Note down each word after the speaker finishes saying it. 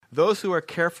Those who are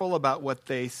careful about what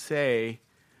they say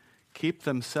keep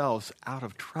themselves out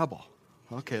of trouble.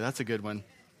 Okay, that's a good one.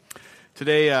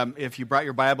 Today, if you brought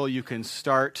your Bible, you can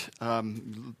start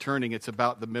turning. It's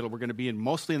about the middle. We're going to be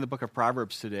mostly in the book of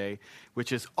Proverbs today,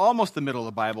 which is almost the middle of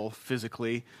the Bible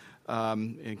physically,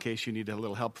 in case you need a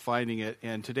little help finding it.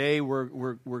 And today, we're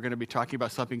going to be talking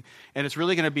about something, and it's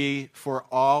really going to be for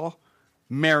all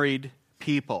married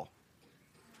people.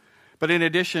 But in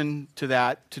addition to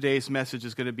that, today's message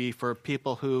is going to be for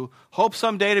people who hope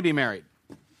someday to be married.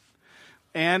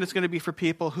 And it's going to be for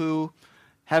people who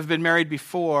have been married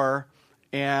before,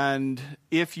 and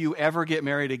if you ever get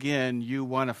married again, you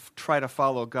want to try to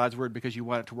follow God's word because you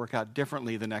want it to work out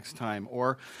differently the next time.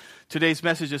 Or today's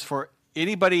message is for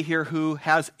anybody here who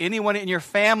has anyone in your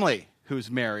family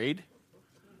who's married,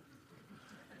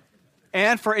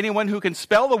 and for anyone who can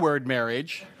spell the word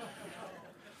marriage.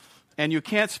 And you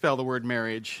can't spell the word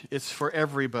marriage. It's for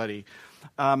everybody.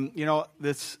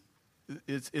 It's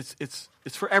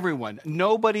for everyone.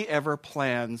 Nobody ever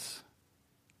plans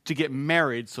to get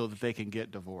married so that they can get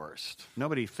divorced.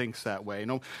 Nobody thinks that way.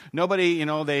 Nobody,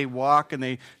 they walk and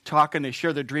they talk and they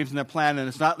share their dreams and their plan, and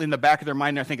it's not in the back of their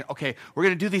mind. They're thinking, okay, we're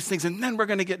going to do these things and then we're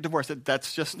going to get divorced.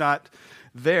 That's just not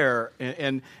there.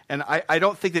 And I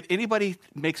don't think that anybody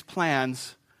makes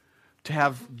plans to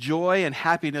have joy and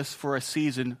happiness for a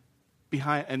season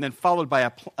behind, and then followed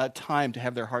by a time to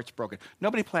have their hearts broken.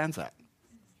 Nobody plans that.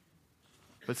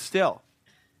 But still,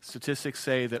 statistics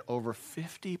say that over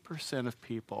 50% of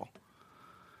people,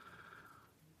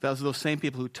 those same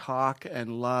people who talk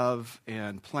and love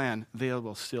and plan, they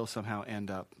will still somehow end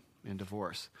up in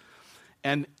divorce.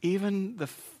 And even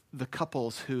the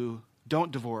couples who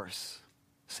don't divorce,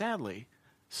 sadly,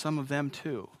 some of them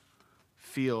too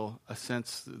feel a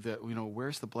sense that,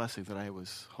 where's the blessing that I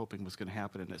was hoping was going to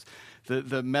happen in this?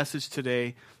 The message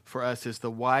today for us is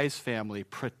the wise family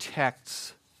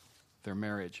protects their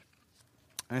marriage.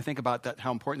 And I think about that,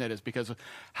 how important that is, because of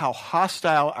how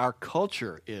hostile our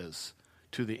culture is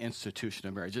to the institution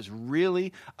of marriage. It's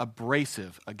really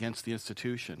abrasive against the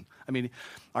institution. I mean,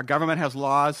 our government has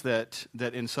laws that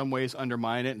in some ways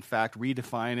undermine it, in fact,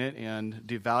 redefine it and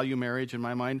devalue marriage, in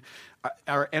my mind.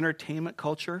 Our entertainment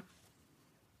culture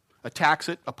attacks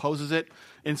it, opposes it.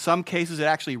 In some cases, it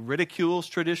actually ridicules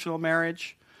traditional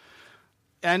marriage.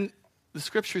 And the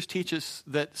scriptures teach us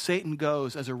that Satan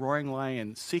goes as a roaring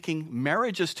lion, seeking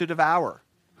marriages to devour,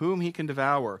 whom he can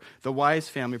devour. The wise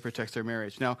family protects their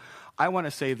marriage. Now, I want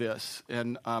to say this,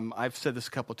 and I've said this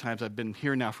a couple of times. I've been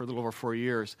here now for a little over 4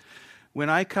 years. When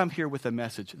I come here with a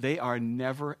message, they are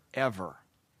never, ever,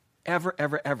 ever,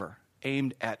 ever, ever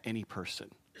aimed at any person.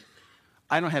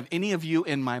 I don't have any of you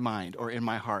in my mind or in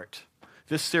my heart.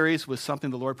 This series was something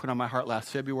the Lord put on my heart last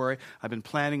February. I've been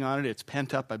planning on it. It's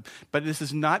pent up. But this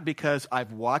is not because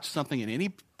I've watched something in any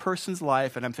person's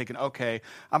life and I'm thinking, okay,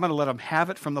 I'm going to let them have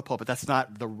it from the pulpit. That's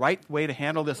not the right way to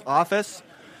handle this office.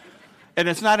 And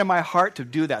it's not in my heart to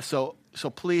do that. So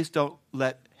please don't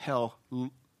let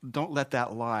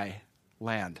that lie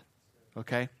land,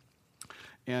 okay?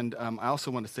 And I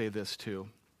also want to say this too.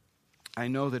 I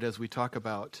know that as we talk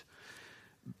about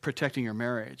protecting your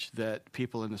marriage, that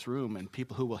people in this room and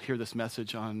people who will hear this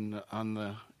message on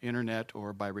the internet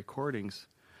or by recordings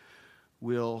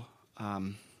will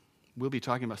be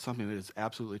talking about something that is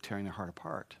absolutely tearing their heart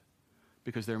apart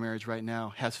because their marriage right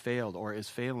now has failed or is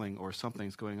failing or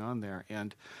something's going on there.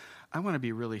 And I want to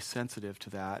be really sensitive to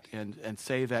that and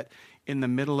say that in the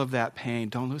middle of that pain,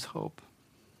 don't lose hope.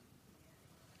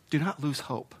 Do not lose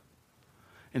hope.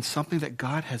 In something that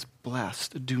God has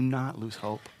blessed, do not lose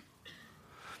hope.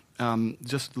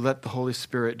 Just let the Holy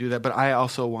Spirit do that. But I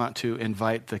also want to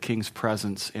invite the King's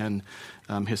presence and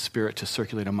his Spirit to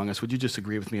circulate among us. Would you just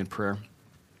agree with me in prayer?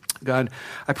 God,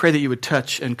 I pray that you would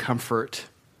touch and comfort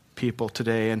people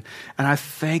today. And I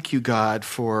thank you, God,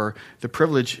 for the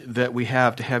privilege that we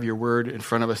have to have your word in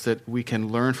front of us, that we can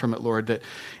learn from it, Lord.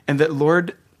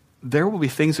 Lord, there will be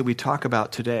things that we talk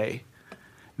about today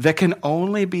that can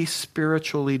only be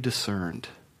spiritually discerned.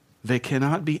 They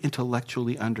cannot be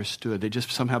intellectually understood. They just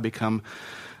somehow become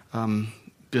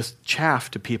just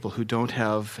chaff to people who don't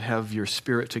have your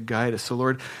Spirit to guide us. So,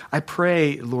 Lord, I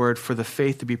pray, Lord, for the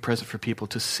faith to be present for people,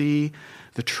 to see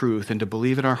the truth and to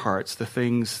believe in our hearts the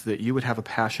things that you would have a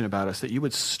passion about us, that you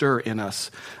would stir in us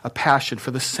a passion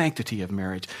for the sanctity of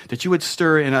marriage, that you would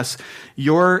stir in us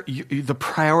the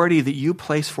priority that you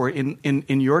place for in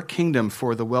your kingdom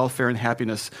for the welfare and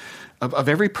happiness of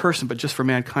every person, but just for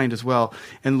mankind as well.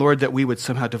 And Lord, that we would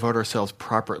somehow devote ourselves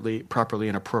properly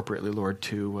and appropriately, Lord,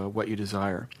 to what you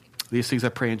desire. These things I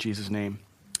pray in Jesus' name.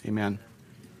 Amen.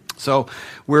 So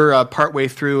we're partway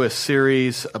through a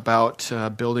series about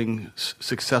building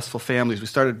successful families. We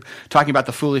started talking about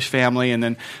the foolish family, and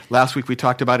then last week we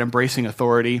talked about embracing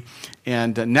authority.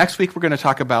 And next week we're going to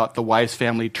talk about the wise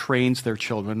family trains their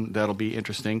children. That'll be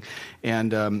interesting.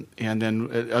 And then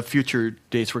at future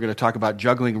dates we're going to talk about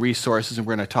juggling resources, and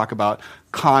we're going to talk about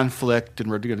conflict,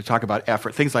 and we're going to talk about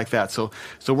effort, things like that. So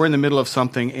we're in the middle of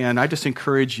something, and I just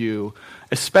encourage you,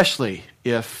 especially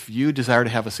if you desire to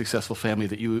have a successful family,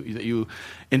 that you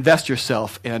invest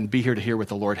yourself and be here to hear what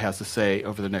the Lord has to say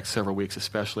over the next several weeks,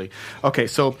 especially. Okay,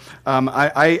 so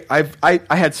I've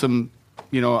had some,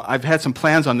 I've had some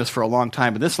plans on this for a long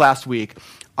time, but this last week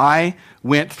I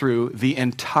went through the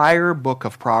entire book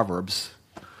of Proverbs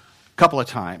a couple of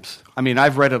times. I mean,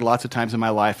 I've read it lots of times in my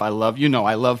life. I love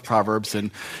Proverbs,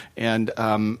 and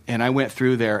I went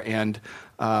through there, and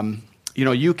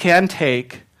you can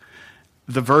take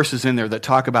the verses in there that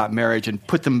talk about marriage and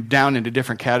put them down into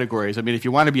different categories. I mean, if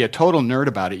you want to be a total nerd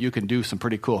about it, you can do some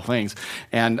pretty cool things.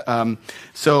 And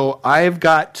so I've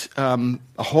got a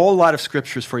whole lot of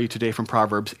scriptures for you today from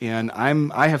Proverbs, and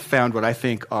I have found what I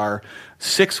think are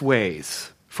 6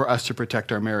 ways for us to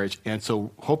protect our marriage. And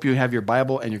so hope you have your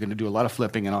Bible, and you're going to do a lot of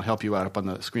flipping, and I'll help you out up on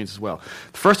the screens as well.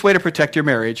 The first way to protect your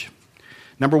marriage,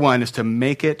 number 1, is to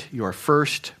make it your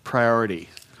first priority.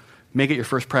 Make it your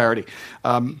first priority.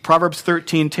 Proverbs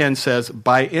 13:10 says,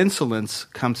 "By insolence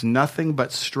comes nothing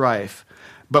but strife,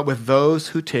 but with those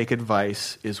who take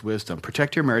advice is wisdom."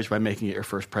 Protect your marriage by making it your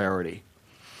first priority.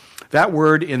 That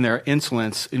word in there,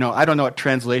 insolence, I don't know what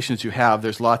translations you have.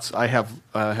 There's lots. I have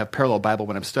Parallel Bible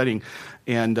when I'm studying,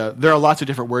 and there are lots of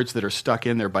different words that are stuck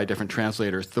in there by different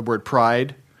translators. The word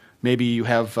pride. Maybe you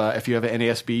have, if you have an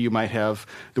NASB, you might have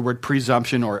the word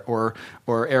presumption or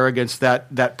arrogance,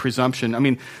 that presumption. I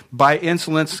mean, by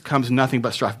insolence comes nothing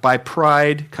but strife. By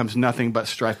pride comes nothing but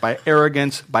strife. By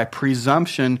arrogance, by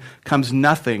presumption comes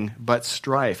nothing but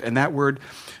strife. And that word,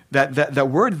 that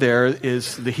word there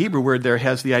is, the Hebrew word there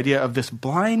has the idea of this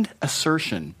blind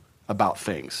assertion about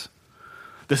things.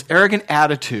 This arrogant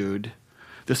attitude,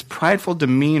 this prideful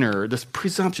demeanor, this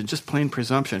presumption, just plain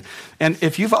presumption. And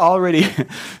if you've already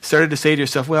started to say to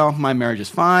yourself, well, my marriage is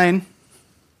fine,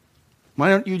 why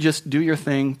don't you just do your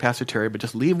thing, Pastor Terry, but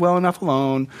just leave well enough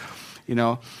alone,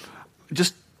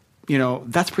 that's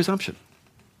presumption.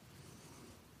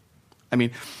 I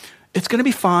mean, it's going to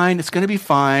be fine, it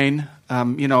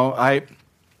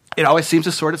always seems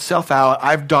to sort itself out.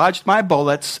 I've dodged my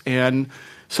bullets, and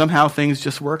somehow things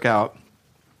just work out.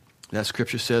 That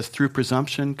scripture says, through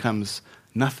presumption comes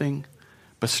nothing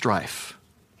but strife.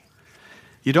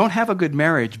 You don't have a good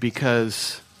marriage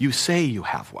because you say you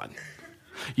have one.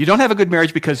 You don't have a good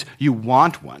marriage because you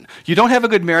want one. You don't have a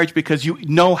good marriage because you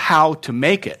know how to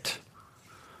make it.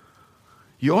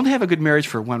 You only have a good marriage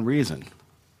for one reason,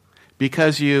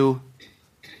 because you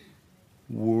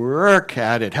work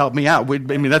at it. Help me out. I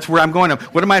mean, that's where I'm going.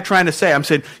 What am I trying to say? I'm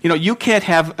saying, you can't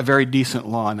have a very decent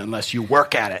lawn unless you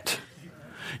work at it.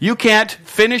 You can't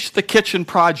finish the kitchen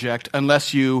project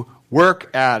unless you work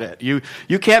at it. You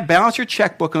can't balance your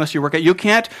checkbook unless you work at it. You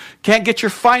can't get your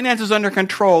finances under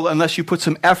control unless you put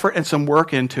some effort and some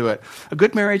work into it. A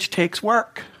good marriage takes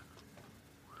work.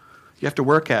 You have to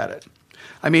work at it.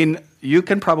 I mean, you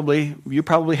probably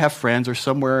have friends, or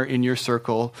somewhere in your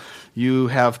circle you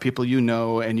have people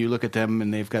and you look at them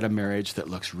and they've got a marriage that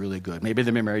looks really good. Maybe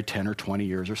they've been married 10 or 20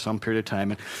 years or some period of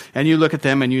time, and you look at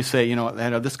them and you say,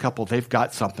 this couple, they've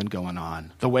got something going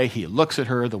on. The way he looks at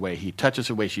her, the way he touches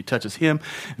her, the way she touches him,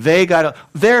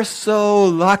 they're so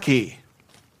lucky.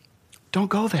 Don't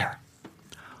go there.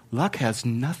 Luck has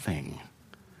nothing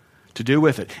to do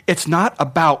with it. It's not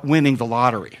about winning the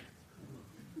lottery.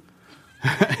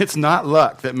 It's not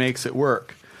luck that makes it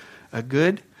work. A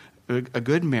good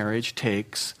marriage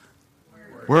takes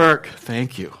work.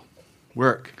 Thank you.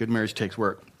 Work. Good marriage takes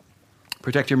work.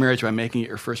 Protect your marriage by making it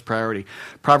your first priority.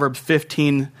 Proverbs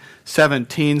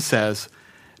 15:17 says,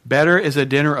 "Better is a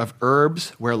dinner of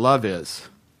herbs where love is."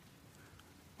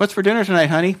 What's for dinner tonight,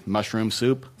 honey? Mushroom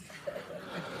soup.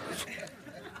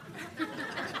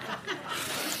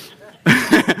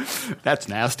 That's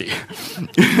nasty.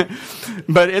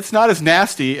 But it's not as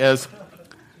nasty as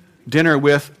dinner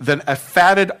than a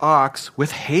fatted ox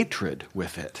with hatred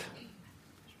with it.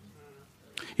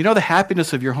 The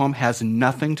happiness of your home has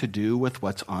nothing to do with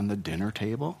what's on the dinner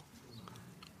table.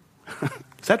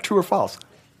 Is that true or false?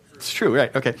 It's true,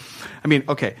 right? Okay.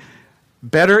 Okay.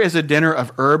 Better is a dinner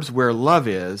of herbs where love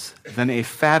is than a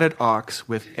fatted ox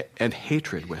and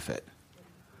hatred with it.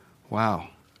 Wow.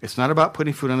 It's not about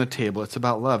putting food on the table. It's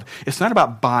about love. It's not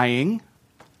about buying.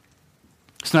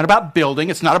 It's not about building.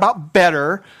 It's not about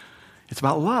better. It's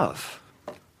about love.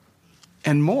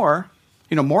 And more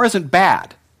isn't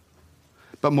bad.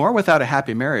 But more without a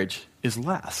happy marriage is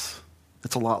less.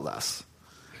 It's a lot less.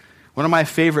 One of my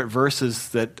favorite verses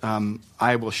that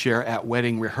I will share at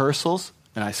wedding rehearsals,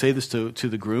 and I say this to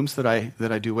the grooms that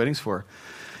I do weddings for,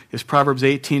 is Proverbs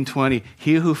 18:20.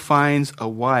 He who finds a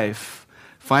wife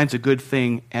finds a good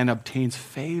thing and obtains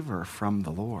favor from the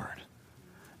Lord.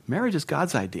 Marriage is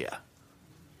God's idea.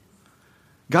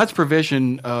 God's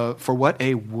provision for what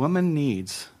a woman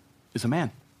needs is a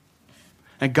man.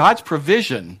 And God's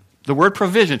provision, the word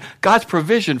provision, God's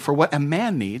provision for what a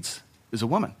man needs is a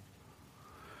woman.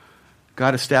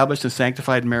 God established and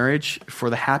sanctified marriage for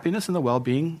the happiness and the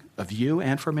well-being of you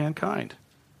and for mankind.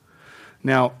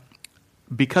 Now,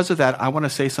 because of that, I want to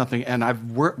say something, and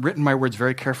I've written my words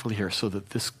very carefully here so that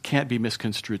this can't be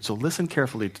misconstrued. So listen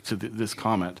carefully to this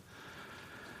comment.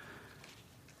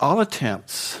 All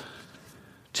attempts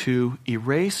to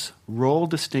erase role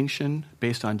distinction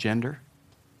based on gender,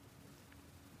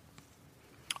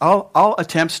 all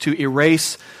attempts to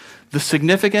erase the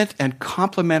significant and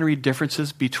complementary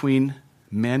differences between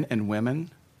men and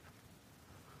women,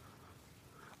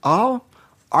 all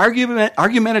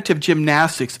argumentative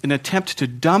gymnastics in an attempt to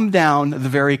dumb down the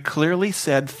very clearly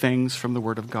said things from the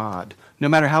Word of God, no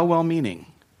matter how well-meaning,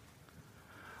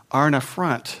 are an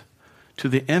affront to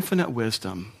the infinite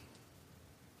wisdom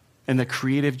and the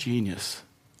creative genius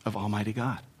of Almighty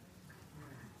God.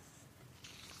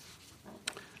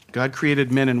 God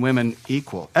created men and women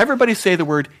equal. Everybody say the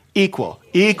word equal.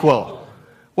 Equal.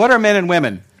 What are men and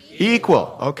women?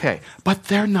 Equal. Okay. But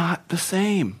they're not the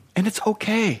same. And it's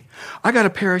okay. I got a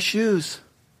pair of shoes.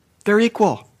 They're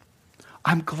equal.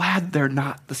 I'm glad they're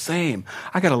not the same.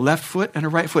 I got a left foot and a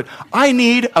right foot. I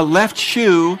need a left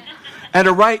shoe and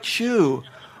a right shoe,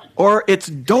 or it's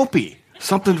dopey.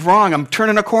 Something's wrong. I'm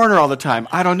turning a corner all the time.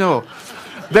 I don't know.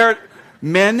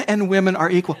 Men and women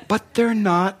are equal, but they're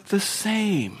not the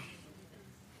same.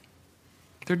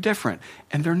 They're different,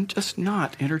 and they're just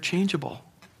not interchangeable.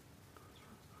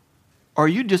 Or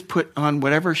you just put on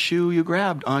whatever shoe you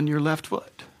grabbed on your left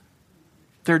foot.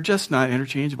 They're just not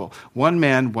interchangeable. One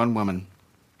man, one woman.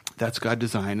 That's God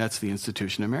designed. That's the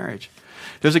institution of marriage.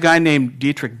 There's a guy named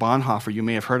Dietrich Bonhoeffer. You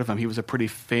may have heard of him. He was a pretty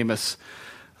famous,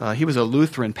 he was a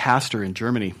Lutheran pastor in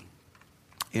Germany.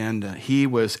 And he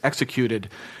was executed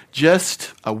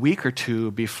just a week or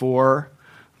two before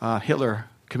Hitler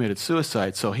committed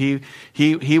suicide. So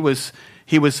he was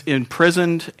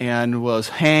imprisoned and was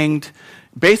hanged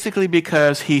basically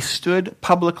because he stood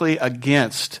publicly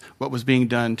against what was being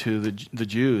done to the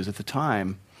Jews at the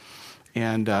time.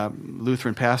 And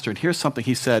Lutheran pastor, and here's something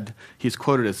he said, he's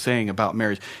quoted as saying about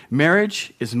marriage.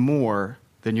 Marriage is more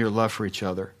than your love for each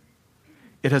other.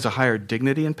 It has a higher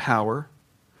dignity and power,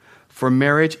 for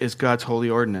marriage is God's holy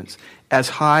ordinance. As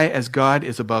high as God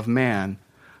is above man,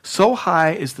 so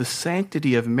high is the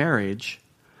sanctity of marriage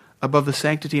above the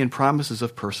sanctity and promises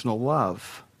of personal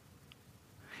love.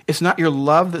 It's not your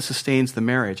love that sustains the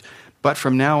marriage, but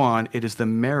from now on, it is the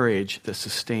marriage that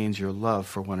sustains your love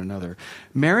for one another.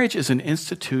 Marriage is an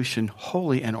institution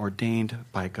holy and ordained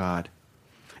by God.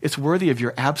 It's worthy of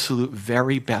your absolute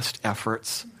very best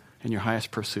efforts and your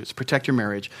highest pursuits. Protect your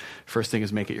marriage. First thing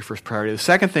is make it your first priority. The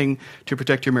second thing to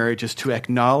protect your marriage is to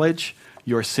acknowledge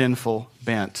your sinful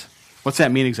bent. What's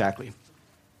that mean exactly?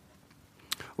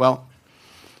 Well,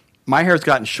 my hair's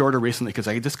gotten shorter recently because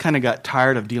I just kind of got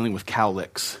tired of dealing with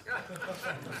cowlicks.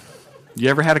 You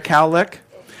ever had a cowlick?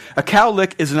 A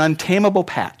cowlick is an untamable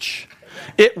patch.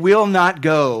 It will not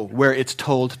go where it's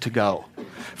told to go.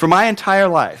 For my entire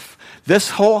life, this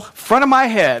whole front of my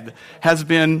head has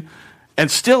been, and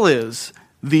still is,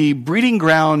 the breeding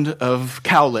ground of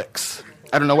cowlicks.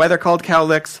 I don't know why they're called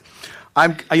cowlicks.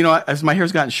 As my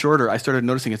hair's gotten shorter, I started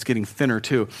noticing it's getting thinner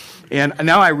too. And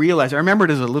now I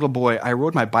remembered as a little boy, I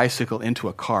rode my bicycle into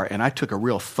a car and I took a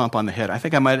real thump on the head. I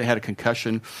think I might have had a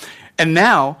concussion. And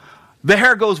now the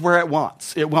hair goes where it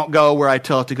wants. It won't go where I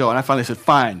tell it to go. And I finally said,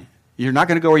 fine, you're not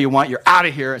going to go where you want. You're out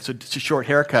of here. It's a short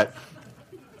haircut.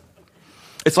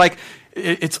 It's like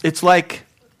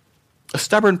a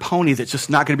stubborn pony that's just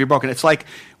not going to be broken. It's like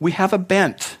we have a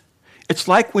bent. It's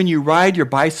like when you ride your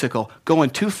bicycle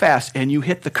going too fast and you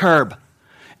hit the curb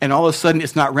and all of a sudden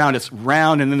it's not round, it's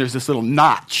round and then there's this little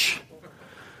notch.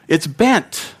 It's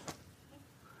bent.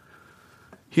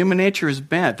 Human nature is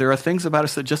bent. There are things about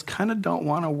us that just kind of don't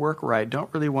want to work right,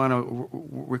 don't really want to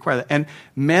require that. And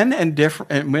men and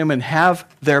women have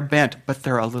their bent, but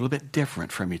they're a little bit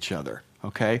different from each other,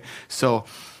 okay? So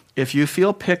if you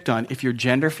feel picked on, if your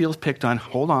gender feels picked on,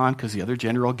 hold on, because the other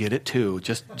gender will get it too.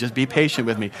 Just be patient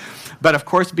with me. But of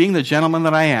course, being the gentleman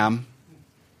that I am,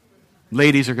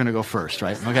 ladies are going to go first,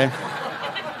 right? Okay?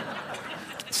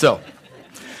 So,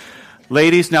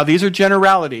 Ladies, now these are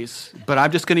generalities, but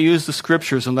I'm just going to use the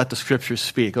scriptures and let the scriptures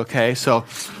speak, okay? So,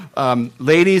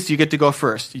 ladies, you get to go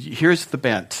first. Here's the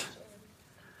bent.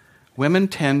 Women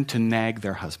tend to nag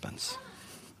their husbands.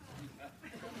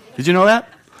 Did you know that?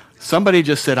 Somebody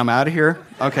just said, I'm out of here.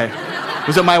 Okay.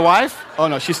 Was it my wife? Oh,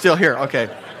 no, she's still here. Okay.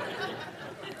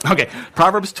 Okay.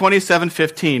 Proverbs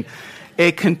 27:15.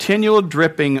 A continual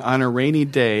dripping on a rainy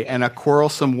day and a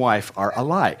quarrelsome wife are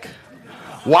alike.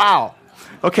 Wow.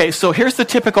 Okay, so here's the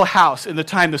typical house in the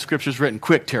time the scripture's written.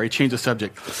 Quick, Terry, change the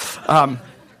subject.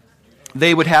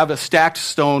 They would have stacked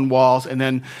stone walls, and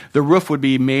then the roof would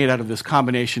be made out of this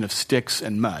combination of sticks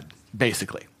and mud,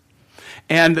 basically.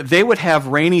 And they would have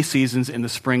rainy seasons in the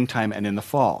springtime and in the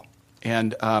fall.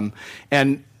 And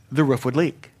the roof would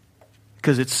leak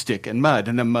because it's stick and mud,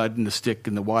 and the mud and the stick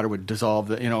and the water would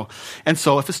dissolve, And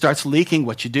so if it starts leaking,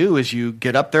 what you do is you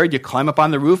get up there, you climb up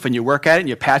on the roof, and you work at it, and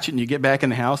you patch it, and you get back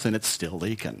in the house, and it's still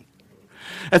leaking.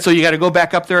 And so you got to go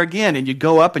back up there again, and you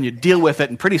go up and you deal with it,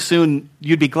 and pretty soon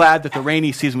you'd be glad that the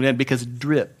rainy season would end because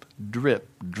drip, drip,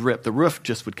 drip. The roof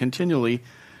just would continually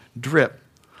drip.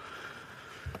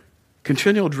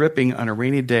 Continual dripping on a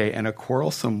rainy day and a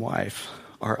quarrelsome wife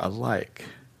are alike.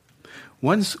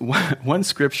 One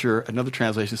scripture, another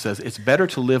translation says, it's better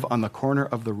to live on the corner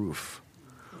of the roof.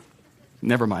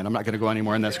 Never mind, I'm not going to go any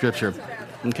more in that scripture.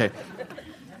 Okay.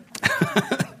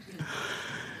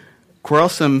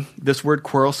 Quarrelsome, this word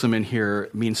quarrelsome in here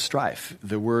means strife.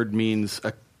 The word means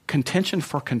a contention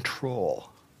for control.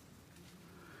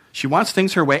 She wants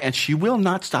things her way, and she will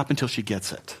not stop until she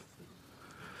gets it.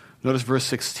 Notice verse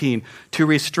 16. To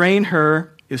restrain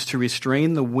her is to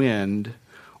restrain the wind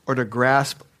or to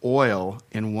grasp oil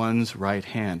in one's right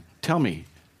hand. Tell me,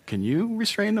 can you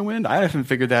restrain the wind? I haven't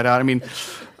figured that out. I mean,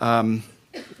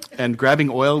 and grabbing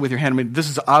oil with your hand, I mean, this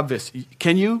is obvious.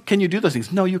 Can you do those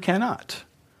things? No, you cannot.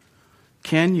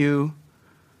 Can you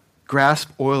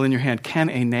grasp oil in your hand? Can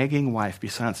a nagging wife be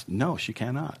silenced? No, she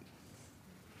cannot.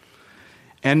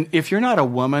 And if you're not a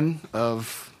woman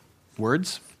of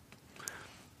words,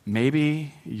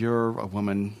 maybe you're a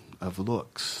woman of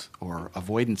looks or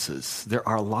avoidances. There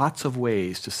are lots of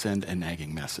ways to send a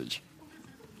nagging message.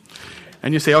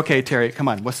 And you say, okay, Terry, come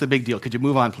on, what's the big deal? Could you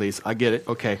move on, please? I get it.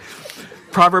 Okay.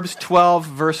 Proverbs 12,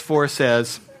 verse 4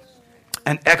 says,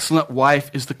 an excellent wife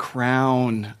is the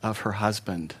crown of her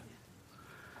husband.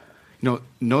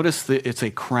 Notice that it's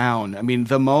a crown. I mean,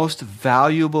 the most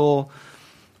valuable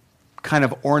kind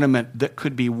of ornament that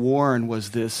could be worn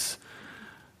was this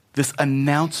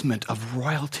announcement of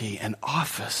royalty and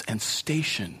office and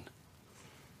station.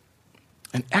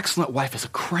 An excellent wife is a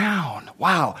crown.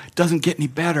 Wow, it doesn't get any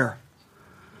better.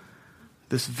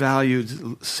 This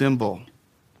valued symbol.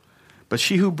 But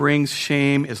she who brings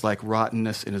shame is like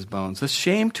rottenness in his bones. The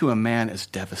shame to a man is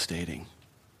devastating.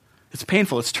 It's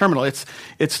painful. It's terminal. It's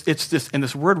this, and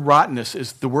this word rottenness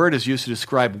the word is used to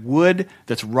describe wood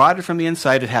that's rotted from the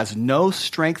inside. It has no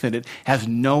strength in it, has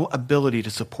no ability to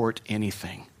support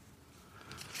anything.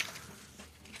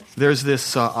 There's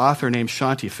this author named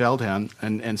Shaunti Feldhahn,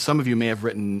 and some of you may have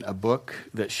written a book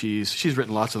that she's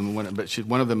written lots of them, but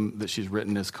one of them that she's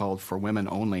written is called For Women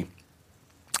Only.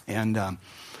 And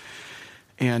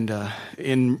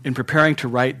in preparing to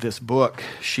write this book,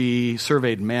 she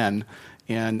surveyed men,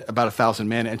 and about 1,000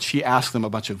 men, and she asked them a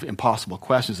bunch of impossible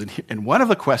questions. And one of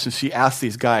the questions she asked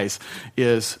these guys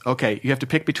is, okay, you have to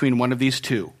pick between one of these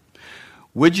two.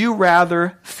 Would you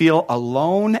rather feel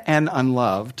alone and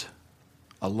unloved,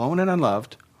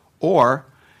 or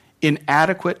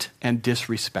inadequate and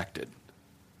disrespected?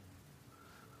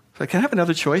 So can I have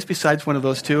another choice besides one of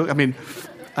those two? I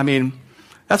mean,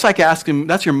 that's like asking,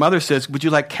 that's your mother says, would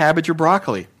you like cabbage or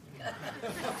broccoli?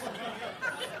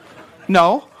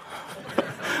 No.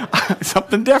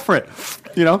 Something different,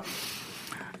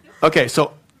 Okay,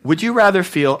 so would you rather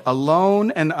feel alone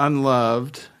and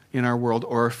unloved in our world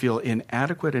or feel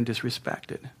inadequate and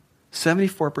disrespected?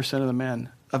 74% of the men,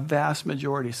 a vast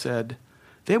majority, said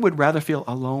they would rather feel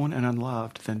alone and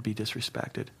unloved than be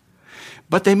disrespected.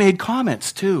 But they made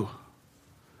comments too.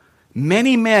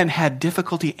 Many men had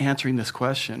difficulty answering this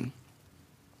question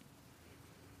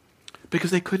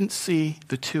because they couldn't see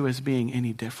the two as being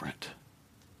any different.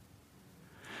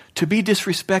 To be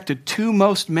disrespected to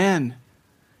most men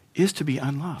is to be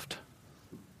unloved.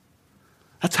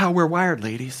 That's how we're wired,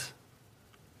 ladies.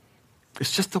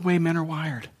 It's just the way men are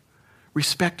wired.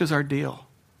 Respect is our deal.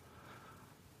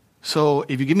 So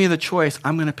if you give me the choice,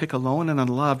 I'm going to pick alone and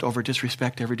unloved over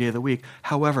disrespect every day of the week.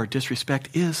 However, disrespect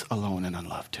is alone and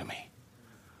unloved to me.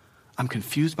 I'm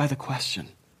confused by the question.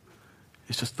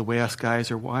 It's just the way us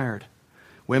guys are wired.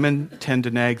 Women tend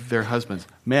to nag their husbands.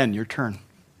 Men, your turn.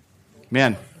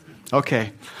 Men.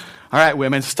 Okay. All right,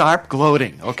 women, stop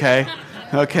gloating, okay?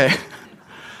 Okay.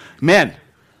 Men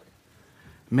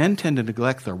tend to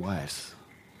neglect their wives.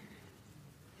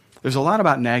 There's a lot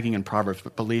about nagging in Proverbs,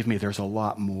 but believe me, there's a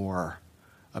lot more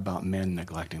about men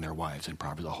neglecting their wives in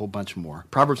Proverbs, a whole bunch more.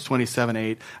 Proverbs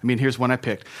 27:8, here's one I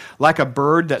picked. Like a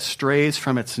bird that strays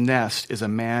from its nest is a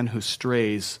man who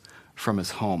strays from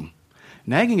his home.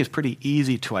 Nagging is pretty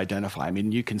easy to identify.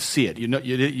 You can see it.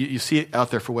 You see it out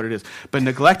there for what it is. But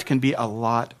neglect can be a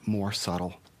lot more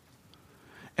subtle.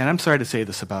 And I'm sorry to say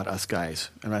this about us guys,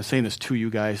 and I'm saying this to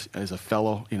you guys as a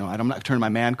fellow. I'm not turning my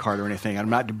man card or anything. I'm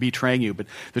not betraying you, but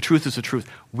the truth is the truth.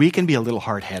 We can be a little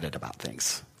hard-headed about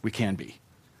things. We can be.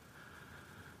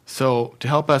 So to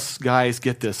help us guys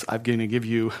get this, I'm going to give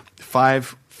you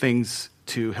 5 things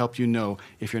to help you know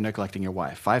if you're neglecting your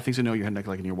wife. 5 things to know you're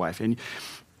neglecting your wife. And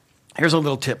here's a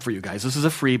little tip for you guys. This is a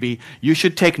freebie. You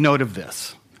should take note of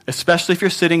this, especially if you're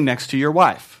sitting next to your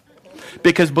wife.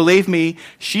 Because believe me,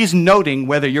 she's noting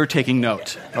whether you're taking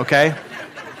note, okay?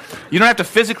 You don't have to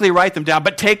physically write them down,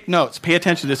 but take notes. Pay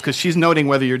attention to this because she's noting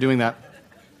whether you're doing that.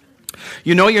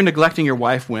 You know you're neglecting your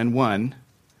wife when, 1,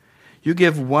 you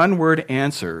give one-word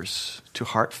answers to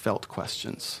heartfelt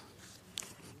questions.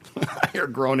 I hear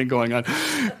groaning going on.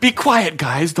 Be quiet,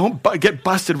 guys. Don't get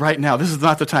busted right now. This is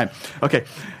not the time. Okay,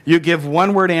 you give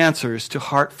one-word answers to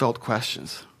heartfelt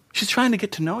questions. She's trying to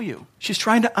get to know you. She's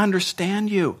trying to understand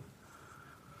you.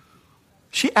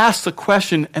 She asks a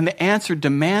question, and the answer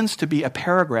demands to be a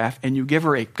paragraph, and you give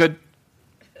her a good,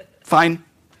 fine.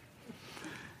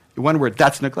 One word,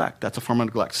 that's neglect. That's a form of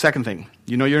neglect. Second thing,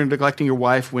 you know you're neglecting your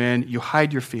wife when you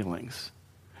hide your feelings.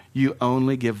 You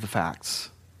only give the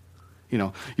facts.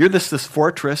 You're this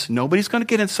fortress. Nobody's going to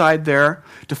get inside there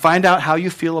to find out how you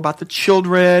feel about the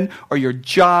children or your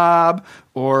job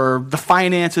or the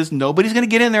finances. Nobody's going to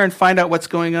get in there and find out what's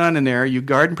going on in there. You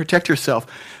guard and protect yourself.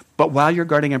 But while you're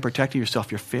guarding and protecting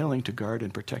yourself, you're failing to guard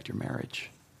and protect your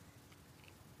marriage.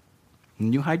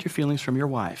 When you hide your feelings from your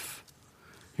wife,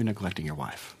 you're neglecting your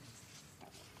wife.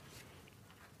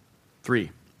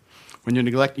 3, when you're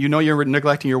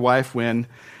neglecting your wife when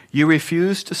you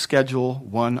refuse to schedule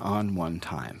one-on-one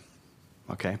time.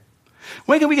 Okay?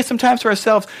 When can we get some time to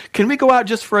ourselves? Can we go out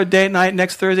just for a date night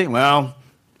next Thursday? Well,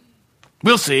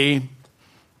 we'll see.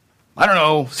 I don't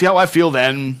know. See how I feel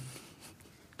then.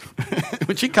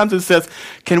 When she comes and says,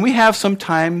 can we have some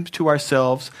time to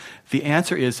ourselves? The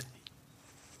answer is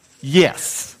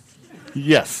yes.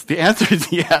 Yes. The answer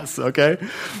is yes, okay?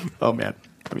 Oh, man.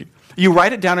 You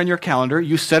write it down on your calendar,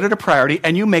 you set it a priority,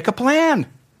 and you make a plan.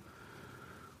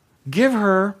 Give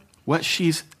her what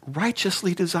she's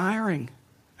righteously desiring,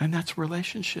 and that's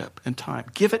relationship and time.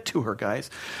 Give it to her, guys.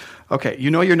 Okay,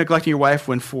 you know you're neglecting your wife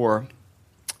when 4,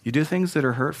 you do things that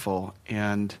are hurtful,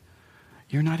 and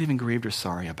you're not even grieved or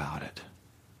sorry about it.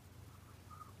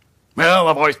 Well,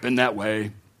 I've always been that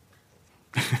way.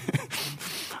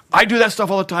 I do that stuff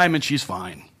all the time, and she's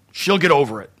fine. She'll get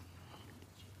over it.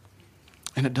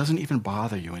 And it doesn't even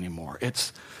bother you anymore.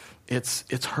 It's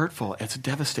hurtful. It's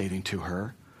devastating to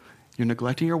her. You're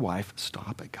neglecting your wife.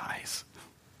 Stop it, guys.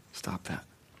 Stop that.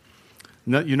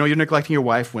 No, you know you're neglecting your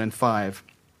wife when 5.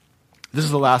 This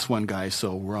is the last one, guys,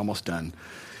 so we're almost done.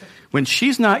 When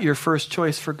she's not your first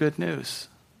choice for good news.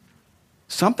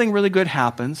 Something really good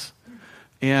happens,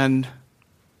 and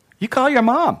you call your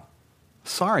mom.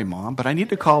 Sorry, Mom, but I need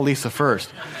to call Lisa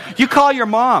first. You call your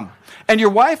mom, and your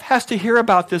wife has to hear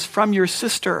about this from your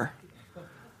sister.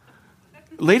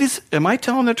 Ladies, am I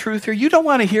telling the truth here? You don't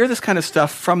want to hear this kind of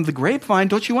stuff from the grapevine.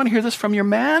 Don't you want to hear this from your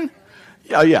man?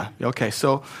 Oh, yeah. Okay,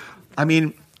 so, I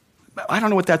don't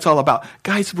know what that's all about.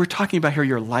 Guys, we're talking about here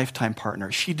your lifetime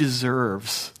partner. She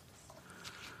deserves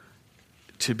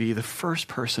to be the first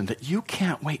person that you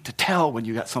can't wait to tell when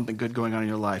you got something good going on in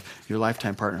your life, your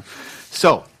lifetime partner.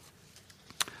 So,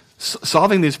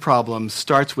 solving these problems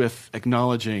starts with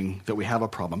acknowledging that we have a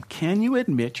problem. Can you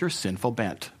admit your sinful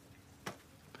bent?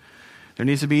 There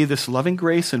needs to be this loving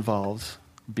grace involved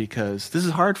because this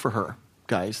is hard for her,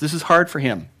 guys. This is hard for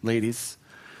him, ladies.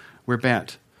 We're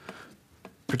bent.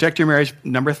 Protect your marriage,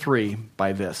 number 3,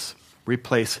 by this.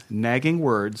 Replace nagging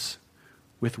words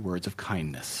with words of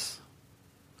kindness.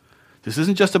 This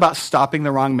isn't just about stopping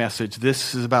the wrong message.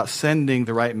 This is about sending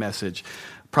the right message.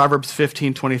 Proverbs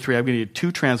 15:23, I'm going to need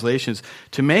 2 translations.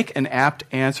 To make an apt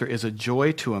answer is a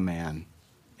joy to a man,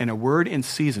 and a word in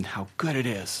season, how good it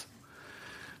is.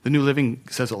 The New Living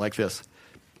says it like this.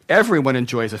 Everyone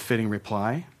enjoys a fitting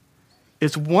reply.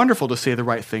 It's wonderful to say the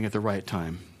right thing at the right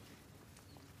time.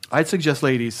 I'd suggest,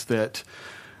 ladies, that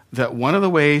one of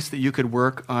the ways that you could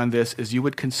work on this is you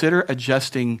would consider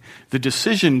adjusting the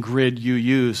decision grid you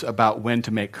use about when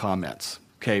to make comments.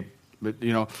 Okay, but,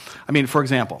 for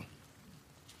example,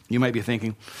 You might be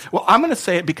thinking, well, I'm going to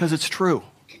say it because it's true.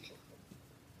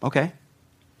 Okay.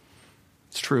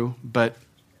 It's true, but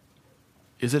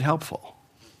is it helpful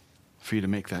for you to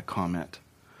make that comment?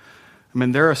 I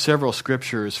mean, there are several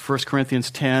scriptures, 1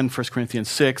 Corinthians 10, 1 Corinthians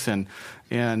 6, and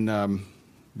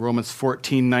Romans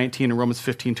 14:19 and Romans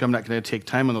 15:2. I'm not going to take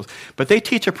time on those. But they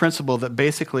teach a principle that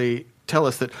basically tell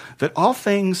us that all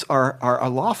things are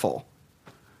lawful,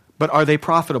 but are they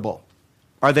profitable?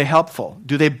 Are they helpful?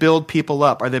 Do they build people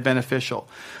up? Are they beneficial?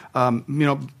 Like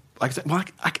I said, well,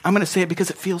 I'm going to say it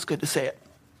because it feels good to say it.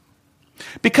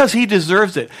 Because he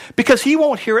deserves it. Because he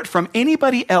won't hear it from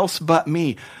anybody else but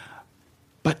me.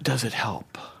 But does it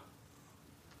help?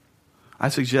 I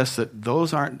suggest that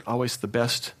those aren't always the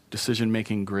best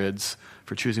decision-making grids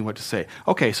for choosing what to say.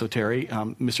 Okay, so Terry,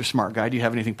 Mr. Smart Guy, do you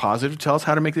have anything positive to tell us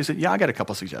how to make this? Yeah, I got a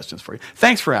couple suggestions for you.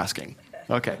 Thanks for asking.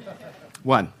 Okay.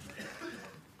 1.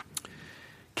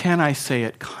 Can I say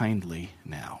it kindly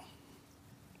now?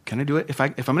 Can I do it? If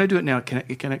I'm going to do it now,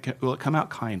 will it come out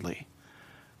kindly?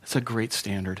 That's a great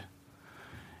standard.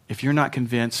 If you're not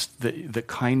convinced that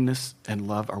kindness and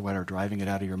love are what are driving it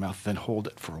out of your mouth, then hold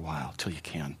it for a while till you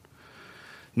can.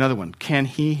 Another one, can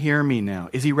he hear me now?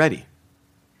 Is he ready?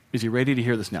 Is he ready to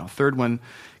hear this now? 3rd one,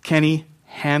 can he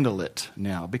handle it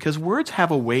now? Because words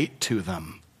have a weight to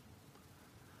them.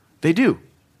 They do.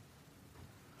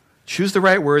 Choose the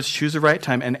right words, choose the right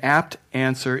time. An apt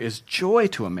answer is joy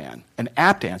to a man. An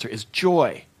apt answer is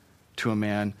joy to a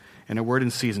man, and a word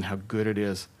in season, how good it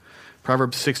is.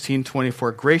 Proverbs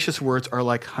 16:24, gracious words are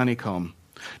like honeycomb.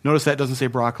 Notice that doesn't say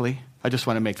broccoli. I just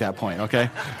want to make that point, okay?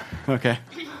 Okay.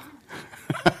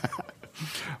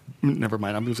 Never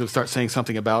mind. I'm going to start saying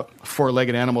something about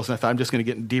 4-legged animals, and I thought I'm just going to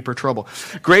get in deeper trouble.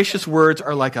 Gracious words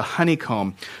are like a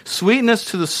honeycomb, sweetness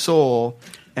to the soul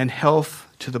and health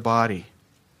to the body.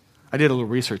 I did a little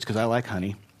research because I like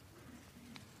honey.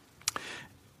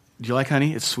 Do you like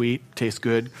honey? It's sweet, tastes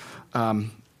good.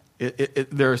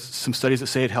 There are some studies that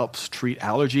say it helps treat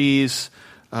allergies.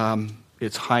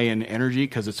 It's high in energy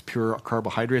because it's pure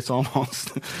carbohydrates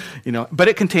almost. But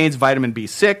it contains vitamin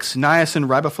B6, niacin,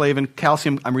 riboflavin,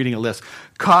 calcium. I'm reading a list.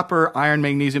 Copper, iron,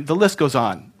 magnesium. The list goes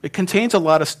on. It contains a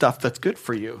lot of stuff that's good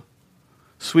for you.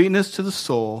 Sweetness to the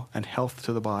soul and health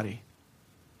to the body.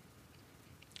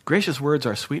 Gracious words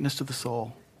are sweetness to the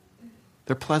soul.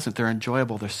 They're pleasant, they're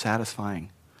enjoyable, they're satisfying.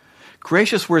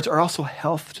 Gracious words are also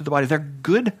health to the body. They're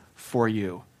good for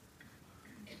you.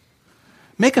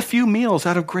 Make a few meals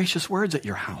out of gracious words at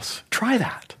your house. Try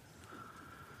that.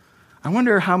 I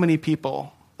wonder how many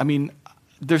people,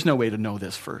 there's no way to know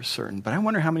this for certain, but I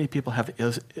wonder how many people have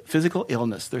physical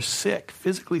illness. They're sick,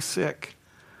 physically sick,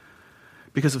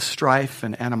 because of strife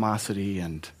and animosity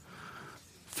and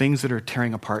things that are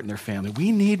tearing apart in their family.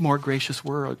 We need more gracious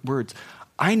words.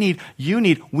 We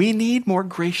need more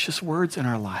gracious words in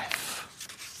our life.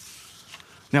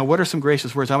 Now, what are some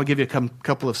gracious words? I will give you a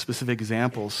couple of specific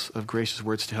examples of gracious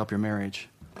words to help your marriage.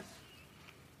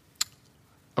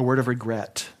 A word of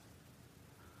regret.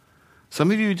 Some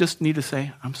of you just need to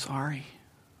say, I'm sorry.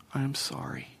 I'm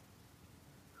sorry.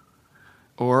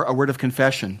 Or a word of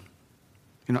confession.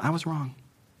 I was wrong.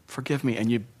 Forgive me. And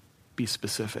you be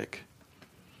specific.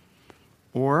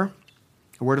 Or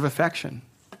a word of affection.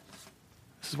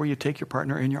 This is where you take your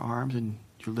partner in your arms and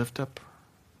you lift up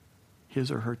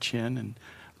his or her chin and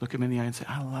look him in the eye and say,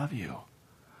 I love you.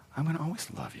 I'm going to always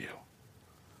love you.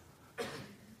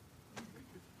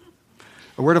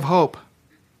 A word of hope.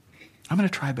 I'm going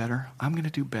to try better. I'm going to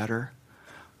do better.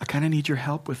 I kind of need your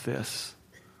help with this.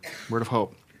 Word of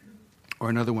hope. Or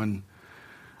another one,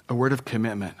 a word of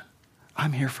commitment.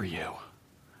 I'm here for you.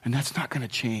 And that's not going to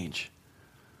change.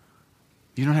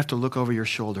 You don't have to look over your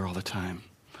shoulder all the time.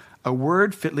 A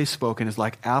word fitly spoken is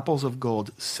like apples of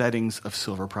gold, settings of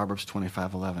silver, Proverbs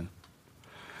 25:11.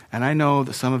 And I know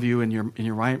that some of you in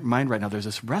your mind right now, there's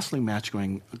this wrestling match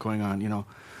going on,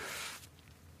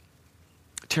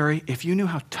 Terry, if you knew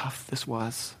how tough this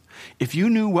was, if you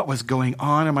knew what was going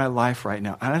on in my life right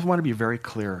now, and I just want to be very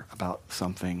clear about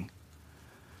something.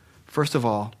 First of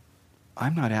all,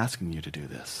 I'm not asking you to do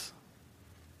this.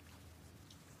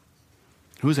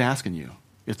 Who's asking you?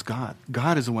 It's God.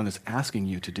 God is the one that's asking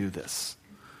you to do this.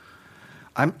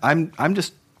 I'm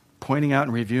just pointing out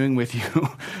and reviewing with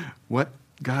you what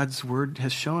God's word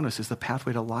has shown us is the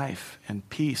pathway to life and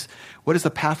peace. What is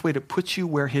the pathway to put you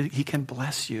where he can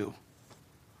bless you?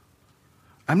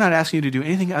 I'm not asking you to do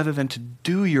anything other than to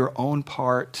do your own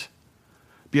part.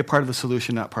 Be a part of the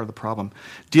solution, not part of the problem.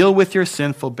 Deal with your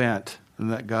sinful bent and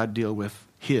let God deal with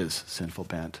his sinful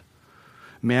bent.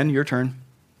 Men, your turn.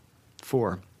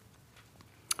 4.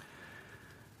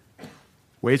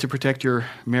 Ways to protect your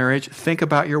marriage. Think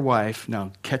about your wife.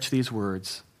 Now, catch these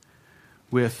words.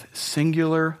 with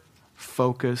singular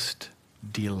focused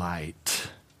delight.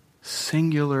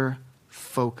 Singular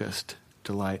focused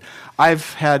delight.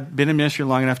 I've been in ministry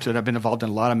long enough that I've been involved in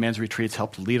a lot of men's retreats,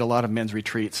 helped lead a lot of men's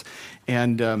retreats.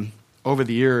 And over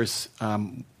the years,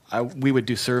 we would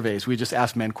do surveys. We just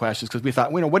ask men questions because we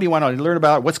thought, what do you want to learn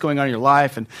about? What's going on in your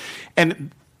life?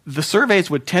 And the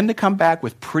surveys would tend to come back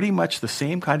with pretty much the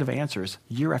same kind of answers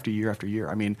year after year after year.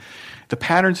 I mean, the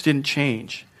patterns didn't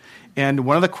change. And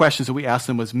one of the questions that we asked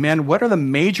them was, men, what are the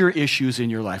major issues in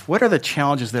your life? What are the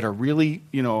challenges that are really,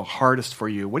 hardest for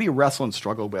you? What do you wrestle and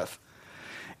struggle with?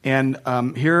 And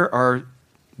here are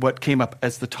what came up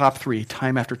as the top 3,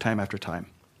 time after time after time,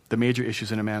 the major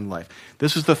issues in a man's life.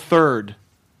 This was the third.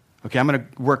 Okay, I'm going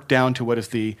to work down to what is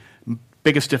the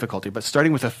biggest difficulty. But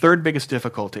starting with the third biggest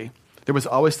difficulty, there was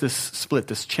always this split,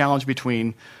 this challenge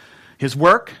between his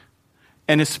work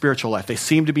and his spiritual life. They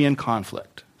seemed to be in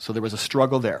conflict. So there was a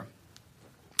struggle there.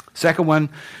 Second one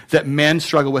that men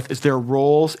struggle with is their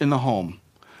roles in the home.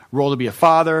 Role to be a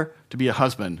father, to be a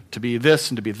husband, to be this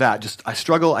and to be that. I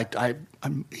struggle. I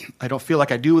don't feel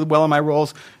like I do well in my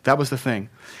roles. That was the thing.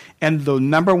 And the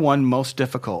number one most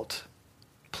difficult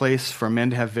place for men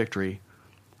to have victory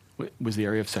was the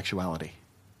area of sexuality.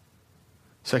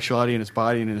 Sexuality in his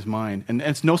body and in his mind. And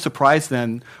it's no surprise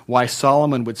then why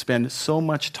Solomon would spend so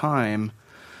much time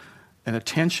and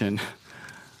attention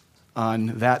on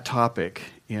that topic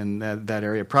in that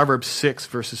area. Proverbs 6,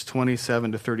 verses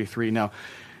 27 to 33. Now,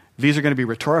 these are going to be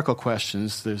rhetorical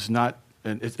questions.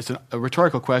 A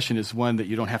rhetorical question is one that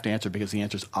you don't have to answer because the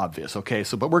answer is obvious. Okay,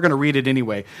 but we're going to read it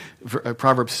anyway.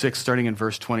 Proverbs 6, starting in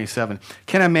verse 27.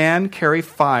 Can a man carry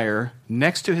fire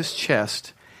next to his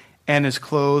chest and his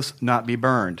clothes not be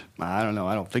burned? I don't know.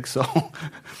 I don't think so.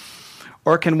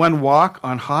 Or can one walk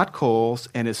on hot coals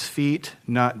and his feet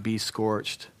not be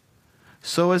scorched?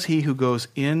 So is he who goes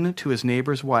in to his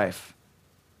neighbor's wife.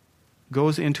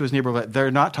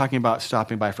 They're not talking about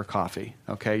stopping by for coffee.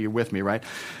 Okay, you're with me, right?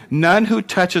 None who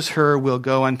touches her will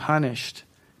go unpunished.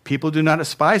 People do not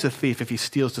despise a thief if he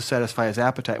steals to satisfy his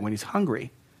appetite when he's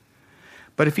hungry.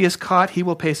 But if he is caught, he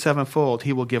will pay sevenfold.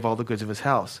 He will give all the goods of his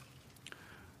house.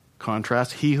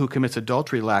 Contrast, he who commits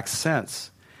adultery lacks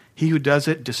sense. He who does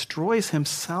it destroys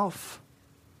himself.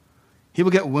 He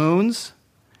will get wounds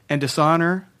and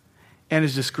dishonor, and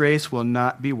his disgrace will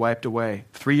not be wiped away.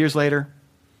 3 years later,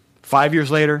 5 years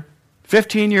later,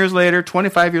 15 years later,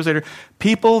 25 years later,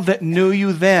 people that knew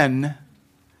you then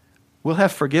will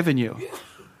have forgiven you,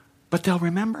 but they'll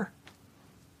remember.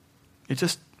 It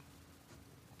just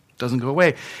doesn't go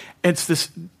away. It's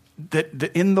this that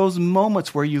in those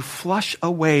moments where you flush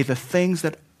away the things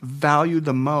that value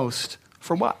the most,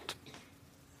 for what?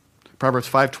 Proverbs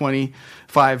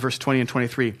 5:25, verse 20 and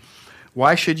 23.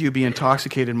 Why should you be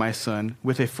intoxicated, my son,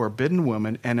 with a forbidden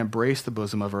woman and embrace the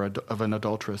bosom of an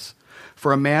adulteress?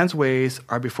 For a man's ways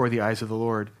are before the eyes of the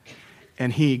Lord,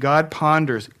 and God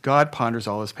ponders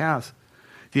all his paths.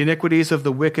 The iniquities of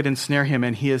the wicked ensnare him,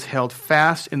 and he is held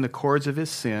fast in the cords of his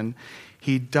sin.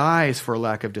 He dies for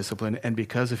lack of discipline, and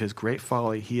because of his great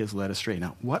folly, he is led astray.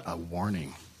 Now, what a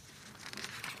warning.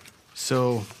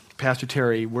 So, Pastor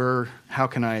Terry, how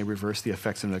can I reverse the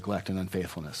effects of neglect and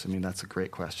unfaithfulness? I mean, that's a great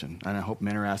question, and I hope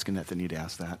men are asking that. They need to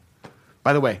ask that.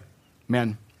 By the way,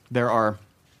 men, there are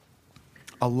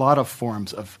a lot of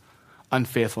forms of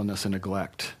unfaithfulness and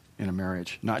neglect in a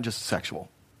marriage, not just sexual.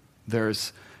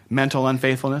 There's mental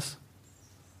unfaithfulness.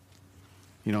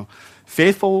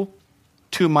 Faithful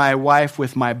to my wife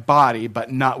with my body,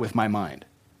 but not with my mind.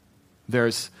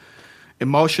 There's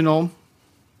emotional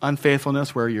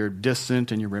unfaithfulness, where you're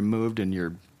distant and you're removed and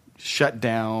you're shut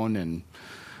down and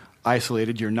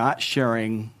isolated. You're not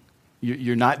sharing.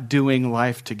 You're not doing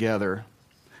life together.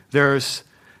 There's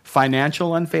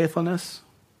financial unfaithfulness.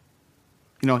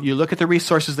 You look at the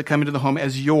resources that come into the home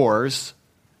as yours,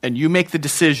 and you make the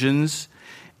decisions,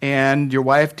 and your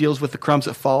wife deals with the crumbs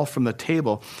that fall from the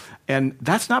table. And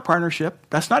that's not partnership.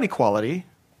 That's not equality.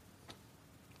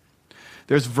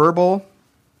 There's verbal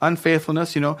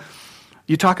unfaithfulness.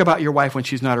 You talk about your wife when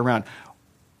she's not around.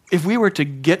 If we were to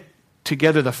get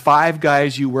together the 5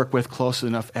 guys you work with close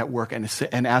enough at work and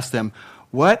ask them,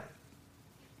 what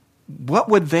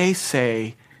would they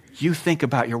say you think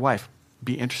about your wife?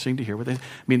 Be interesting to hear what they. I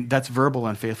mean, that's verbal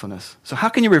unfaithfulness. So how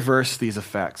can you reverse these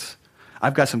effects?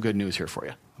 I've got some good news here for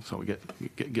you. So we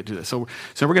get to this. So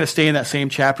we're going to stay in that same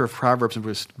chapter of Proverbs and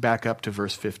just back up to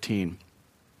verse 15.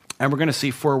 And we're going to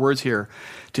see 4 words here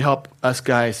to help us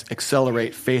guys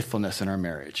accelerate faithfulness in our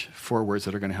marriage. 4 words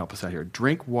that are going to help us out here.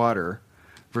 Drink water,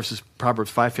 versus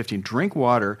Proverbs 5:15. Drink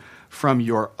water from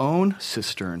your own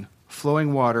cistern,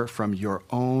 flowing water from your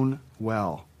own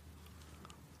well.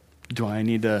 Do I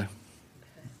need to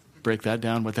break that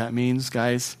down, what that means,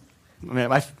 guys? I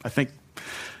mean, I think,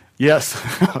 yes.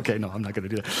 Okay, no, I'm not going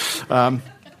to do that.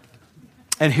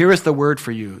 And here is the word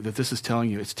for you that this is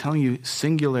telling you. It's telling you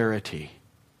singularity.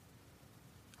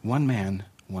 One man,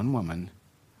 one woman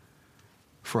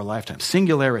for a lifetime.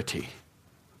 Singularity.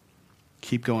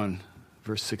 Keep going.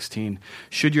 Verse 16.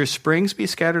 Should your springs be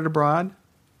scattered abroad,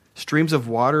 streams of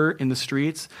water in the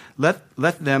streets, let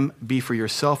them be for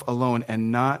yourself alone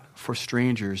and not for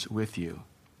strangers with you.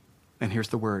 And here's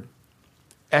the word.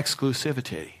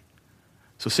 Exclusivity.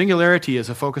 So singularity is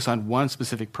a focus on one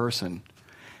specific person.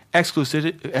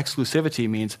 Exclusivity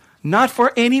means not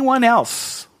for anyone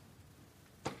else.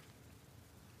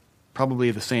 Probably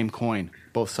the same coin,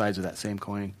 both sides of that same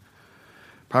coin.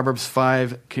 Proverbs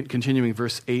 5, continuing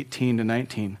verse 18 to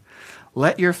 19.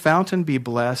 Let your fountain be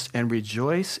blessed and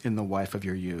rejoice in the wife of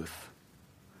your youth.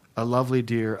 A lovely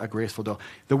deer, a graceful doe.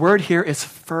 The word here is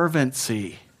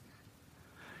fervency.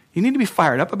 You need to be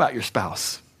fired up about your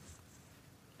spouse.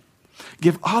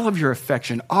 Give all of your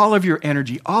affection, all of your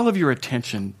energy, all of your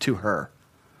attention to her,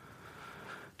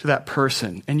 to that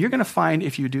person. And you're going to find,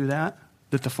 if you do that,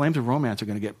 that the flames of romance are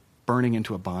going to get burning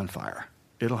into a bonfire.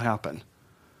 It'll happen.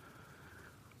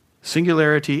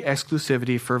 Singularity,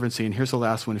 exclusivity, fervency. And here's the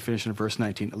last one to finish in verse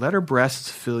 19. Let her breasts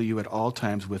fill you at all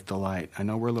times with delight. I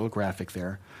know we're a little graphic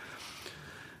there.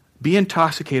 Be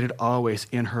intoxicated always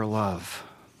in her love.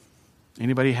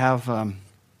 Anybody have a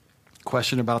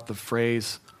question about the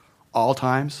phrase all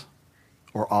times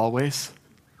or always?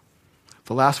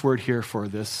 The last word here for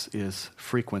this is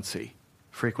frequency.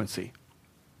 Frequency.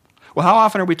 Well, how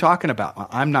often are we talking about? Well,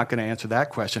 I'm not going to answer that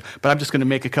question, but I'm just going to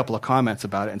make a couple of comments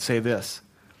about it and say this.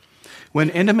 When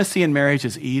intimacy in marriage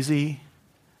is easy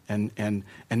and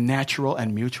natural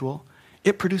and mutual,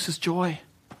 it produces joy.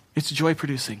 It's joy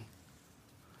producing.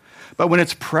 But when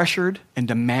it's pressured and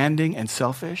demanding and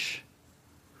selfish,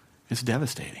 it's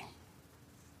devastating.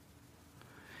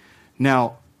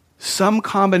 Now, some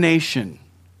combination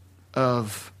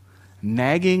of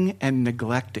nagging and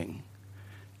neglecting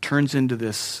turns into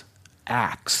this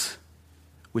axe,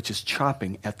 which is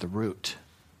chopping at the root.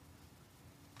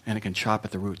 And it can chop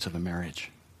at the roots of a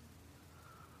marriage.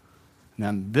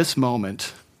 Now, this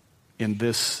moment in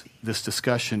this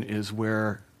discussion is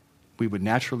where we would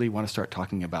naturally want to start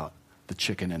talking about the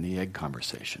chicken and the egg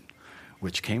conversation.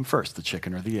 Which came first, the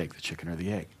chicken or the egg, the chicken or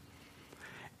the egg?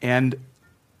 And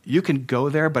you can go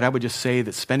there, but I would just say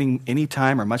that spending any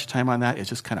time or much time on that is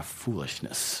just kind of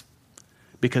foolishness.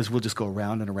 Because we'll just go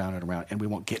around and around and around and we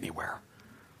won't get anywhere.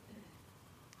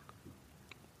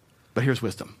 But here's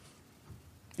wisdom.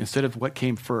 Instead of what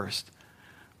came first,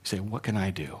 you say, what can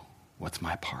I do? What's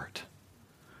my part?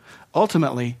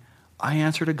 Ultimately, I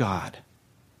answer to God,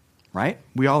 right?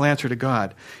 We all answer to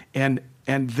God. And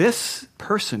this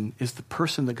person is the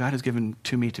person that God has given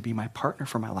to me to be my partner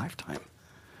for my lifetime.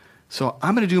 So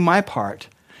I'm going to do my part,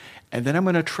 and then I'm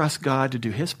going to trust God to do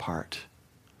his part.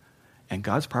 And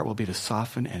God's part will be to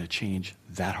soften and to change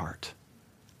that heart.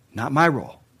 Not my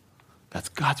role. That's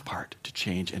God's part to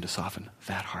change and to soften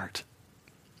that heart.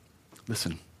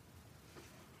 Listen,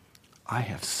 I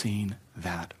have seen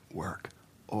that work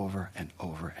over and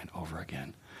over and over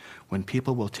again. When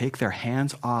people will take their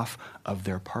hands off of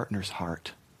their partner's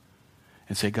heart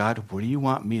and say, God, what do you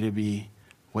want me to be?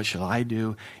 What shall I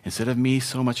do? Instead of me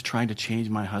so much trying to change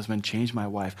my husband, change my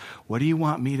wife, what do you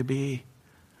want me to be?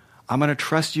 I'm going to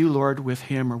trust you, Lord, with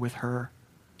him or with her.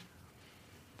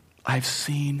 I've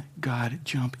seen God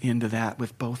jump into that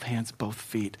with both hands, both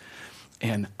feet.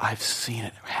 And I've seen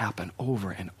it happen over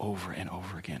and over and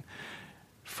over again.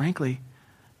 Frankly,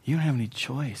 you don't have any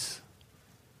choice.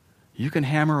 You can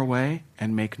hammer away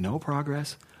and make no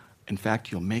progress. In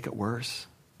fact, you'll make it worse.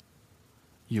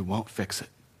 You won't fix it.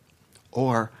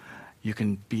 Or you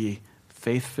can be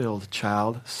faith-filled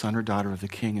child, son or daughter of the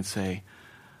King and say,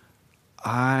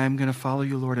 I'm going to follow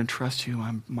you, Lord, and trust you.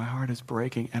 My heart is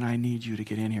breaking, and I need you to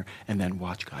get in here. And then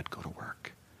watch God go to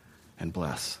work and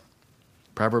bless.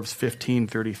 Proverbs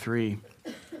 15:33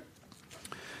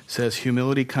 says,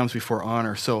 humility comes before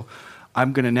honor. So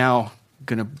I'm going to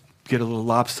get a little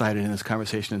lopsided in this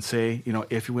conversation and say,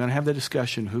 if you want to have the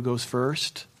discussion, who goes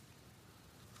first?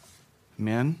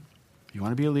 Men, you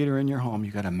want to be a leader in your home,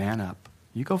 you got to man up.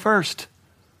 You go first.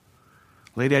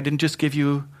 Lady, I didn't just give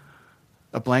you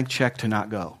a blank check to not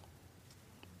go.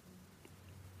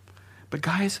 But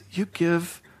guys, you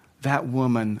give that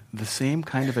woman the same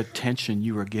kind of attention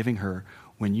you were giving her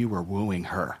when you were wooing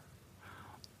her.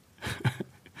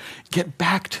 Get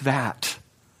back to that.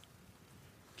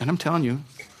 And I'm telling you,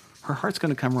 her heart's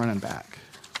going to come running back.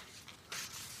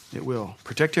 It will.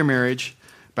 Protect your marriage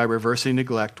by reversing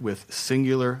neglect with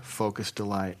singular focused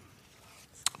delight.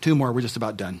 Two more, we're just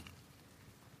about done.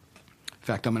 In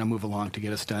fact, I'm going to move along to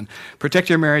get us done. Protect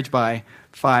your marriage by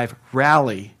 5,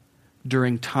 rally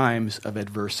during times of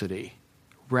adversity.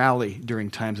 Rally during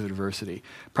times of adversity.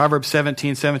 Proverbs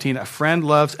 17:17, a friend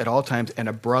loves at all times, and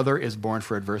a brother is born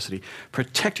for adversity.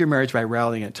 Protect your marriage by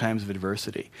rallying at times of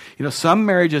adversity. You know, some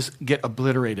marriages get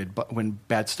obliterated when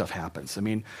bad stuff happens. I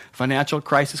mean, financial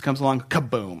crisis comes along,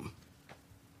 kaboom.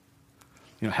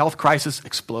 You know, health crisis,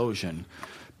 explosion.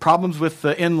 Problems with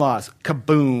the in-laws,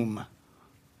 kaboom.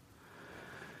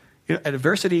 You know,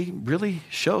 adversity really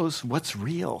shows what's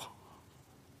real.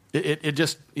 It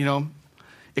just, you know,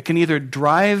 it can either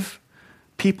drive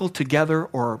people together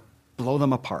or blow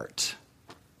them apart.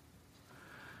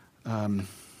 You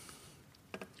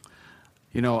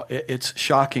know, it's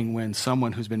shocking when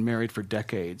someone who's been married for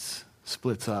decades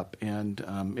splits up, and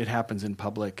it happens in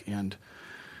public. And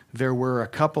there were a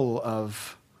couple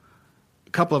of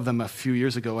them a few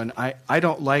years ago, and I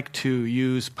don't like to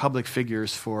use public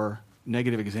figures for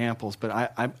negative examples, but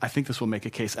I think this will make a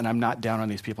case, and I'm not down on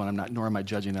these people, and nor am I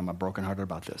judging them. I'm brokenhearted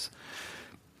about this.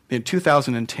 In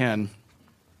 2010,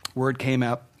 word came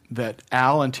up that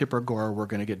Al and Tipper Gore were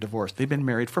going to get divorced. They've been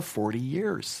married for 40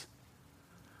 years.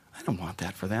 I don't want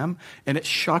that for them. And it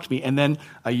shocked me. And then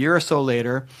a year or so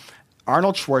later,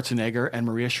 Arnold Schwarzenegger and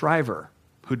Maria Shriver,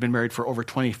 who'd been married for over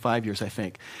 25 years, I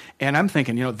think. And I'm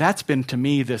thinking, you know, that's been to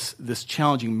me this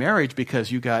challenging marriage,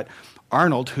 because you got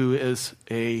Arnold, who is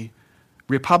a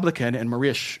Republican, and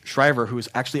Maria Shriver, who is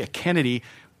actually a Kennedy,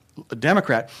 a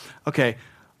Democrat. Okay,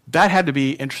 that had to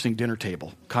be interesting dinner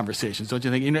table conversations, don't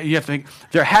you think? You know, you have to think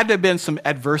there had to have been some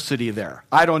adversity there.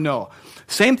 I don't know.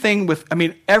 Same thing with, I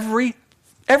mean, every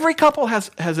couple has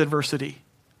adversity.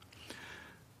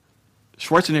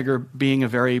 Schwarzenegger, being a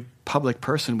very public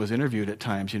person, was interviewed at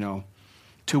times, you know,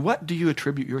 to what do you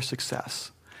attribute your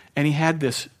success? And he had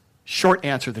this short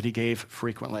answer that he gave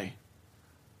frequently.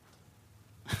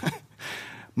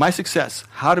 My success,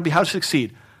 how to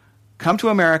succeed, come to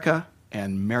America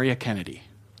and marry a Kennedy.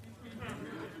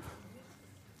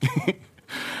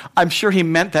 I'm sure he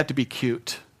meant that to be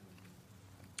cute,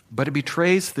 but it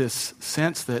betrays this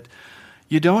sense that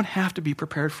you don't have to be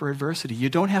prepared for adversity. You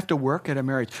don't have to work at a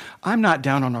marriage. I'm not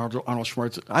down on Arnold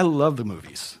Schwarzenegger. I love the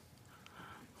movies.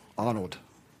 Arnold,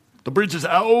 the bridge is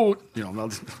out. You know,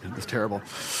 that's terrible.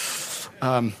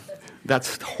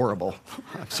 That's horrible.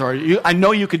 I'm sorry. I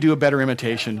know you could do a better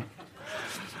imitation.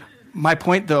 My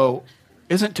point, though,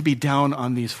 isn't to be down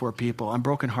on these 4 people. I'm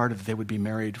brokenhearted that they would be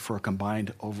married for a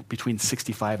combined between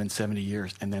 65 and 70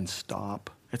 years and then stop.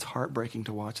 It's heartbreaking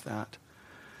to watch that.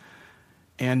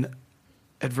 And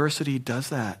adversity does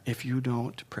that if you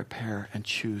don't prepare and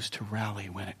choose to rally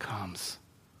when it comes.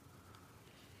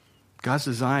 God's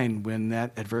design, when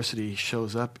that adversity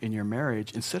shows up in your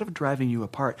marriage, instead of driving you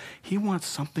apart, he wants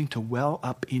something to well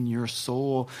up in your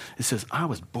soul. It says, I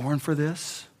was born for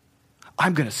this.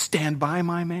 I'm going to stand by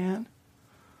my man.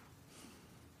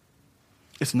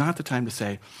 It's not the time to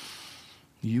say,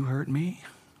 you hurt me,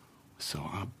 so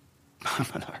I'm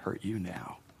going to hurt you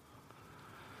now.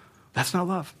 That's not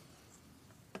love.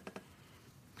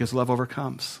 Because love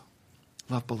overcomes.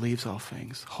 Love believes all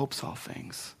things, hopes all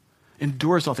things,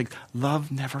 endures all things.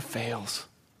 Love never fails.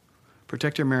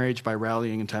 Protect your marriage by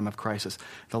rallying in time of crisis.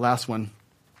 The last one,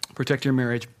 protect your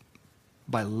marriage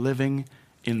by living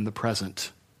in the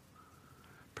present.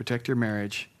 Protect your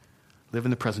marriage. Live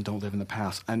in the present, don't live in the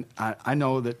past. And I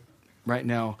know that right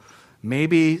now,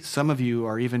 maybe some of you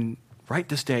are even, right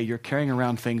this day, you're carrying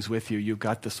around things with you. You've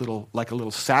got this little, like a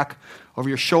little sack over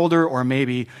your shoulder, or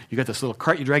maybe you got this little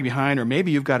cart you drag behind, or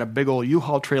maybe you've got a big old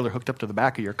U-Haul trailer hooked up to the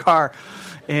back of your car.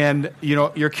 And, you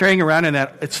know, you're carrying around in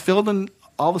that. It's filled in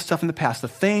all the stuff in the past, the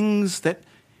things that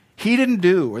he didn't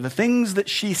do, or the things that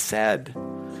she said.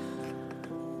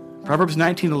 Proverbs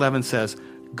 19:11 says,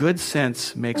 good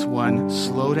sense makes one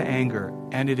slow to anger,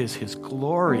 and it is his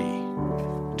glory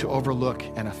to overlook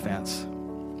an offense.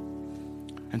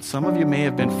 And some of you may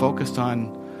have been focused on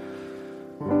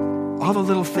all the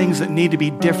little things that need to be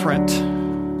different,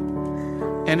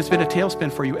 and it's been a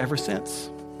tailspin for you ever since.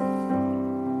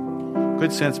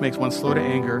 Good sense makes one slow to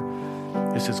anger.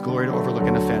 It's his glory to overlook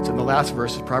an offense. And the last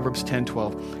verse is Proverbs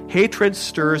 10:12. Hatred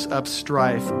stirs up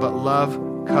strife, but love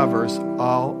covers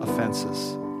all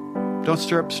offenses. Don't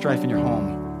stir up strife in your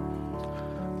home.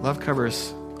 Love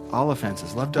covers all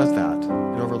offenses. Love does that.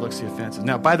 It overlooks the offenses.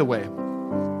 Now, by the way,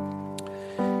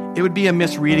 it would be a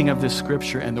misreading of this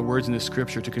scripture and the words in this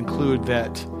scripture to conclude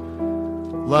that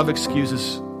love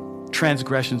excuses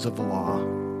transgressions of the law,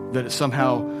 that it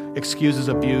somehow excuses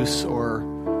abuse or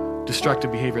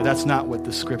destructive behavior. That's not what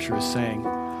the scripture is saying.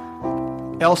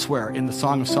 Elsewhere in the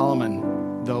Song of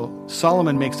Solomon, though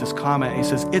Solomon makes this comment. He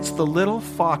says, it's the little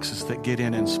foxes that get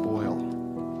in and spoil.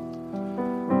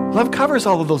 Love covers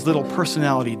all of those little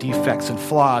personality defects and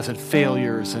flaws and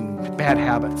failures and bad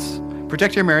habits.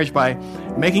 Protect your marriage by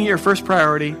making it your first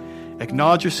priority,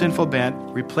 acknowledge your sinful bent,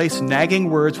 replace nagging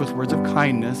words with words of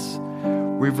kindness,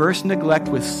 reverse neglect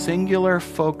with singular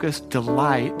focused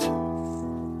delight,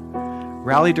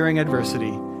 rally during adversity,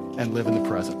 and live in the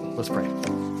present. Let's pray.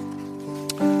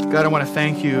 God, I want to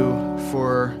thank you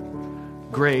for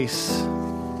grace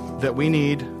that we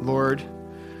need, Lord,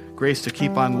 grace to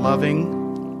keep on loving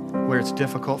where it's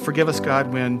difficult. Forgive us,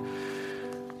 God, when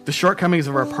the shortcomings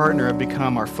of our partner have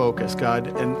become our focus, God.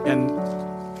 And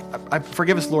I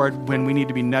forgive us, Lord, when we need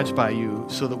to be nudged by you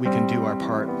so that we can do our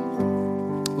part.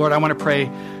 Lord, I want to pray,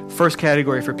 first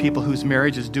category, for people whose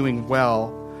marriage is doing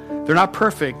well. They're not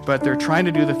perfect, but they're trying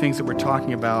to do the things that we're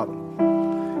talking about.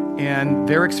 And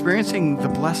they're experiencing the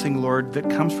blessing, Lord, that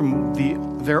comes from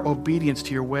their obedience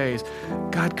to your ways.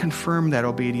 God, confirm that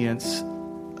obedience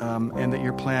and that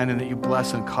your plan and that you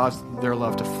bless and cause their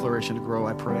love to flourish and to grow,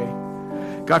 I pray.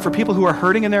 God, for people who are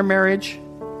hurting in their marriage,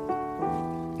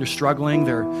 they're struggling,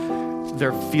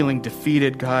 they're feeling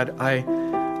defeated, God,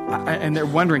 and they're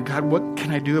wondering, God, what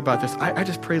can I do about this? I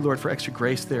just pray, Lord, for extra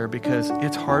grace there, because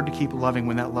it's hard to keep loving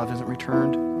when that love isn't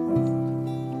returned.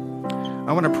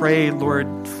 I want to pray, Lord,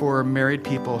 for married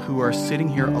people who are sitting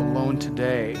here alone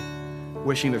today,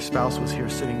 wishing their spouse was here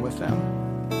sitting with them.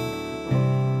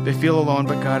 They feel alone,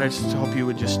 but God, I just hope you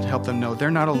would just help them know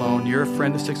they're not alone. You're a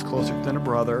friend that sticks closer than a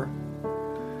brother.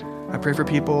 I pray for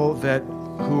people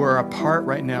who are apart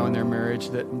right now in their marriage,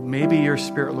 that maybe your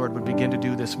Spirit, Lord, would begin to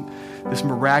do this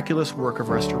miraculous work of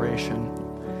restoration.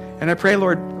 And I pray,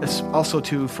 Lord, also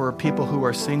too, for people who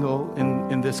are single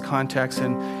in this context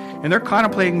and they're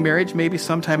contemplating marriage maybe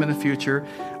sometime in the future.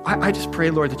 I just pray,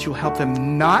 Lord, that you'll help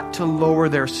them not to lower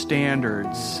their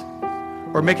standards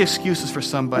or make excuses for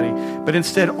somebody, but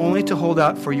instead only to hold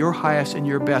out for your highest and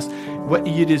your best, what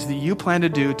it is that you plan to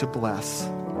do to bless.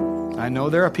 I know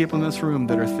there are people in this room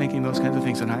that are thinking those kinds of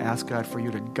things, and I ask, God, for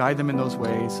you to guide them in those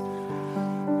ways.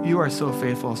 You are so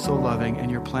faithful, so loving, and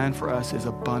your plan for us is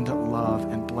abundant love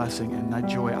and blessing and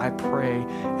joy. I pray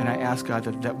and I ask, God,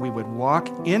 that we would walk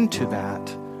into that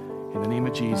in the name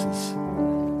of Jesus.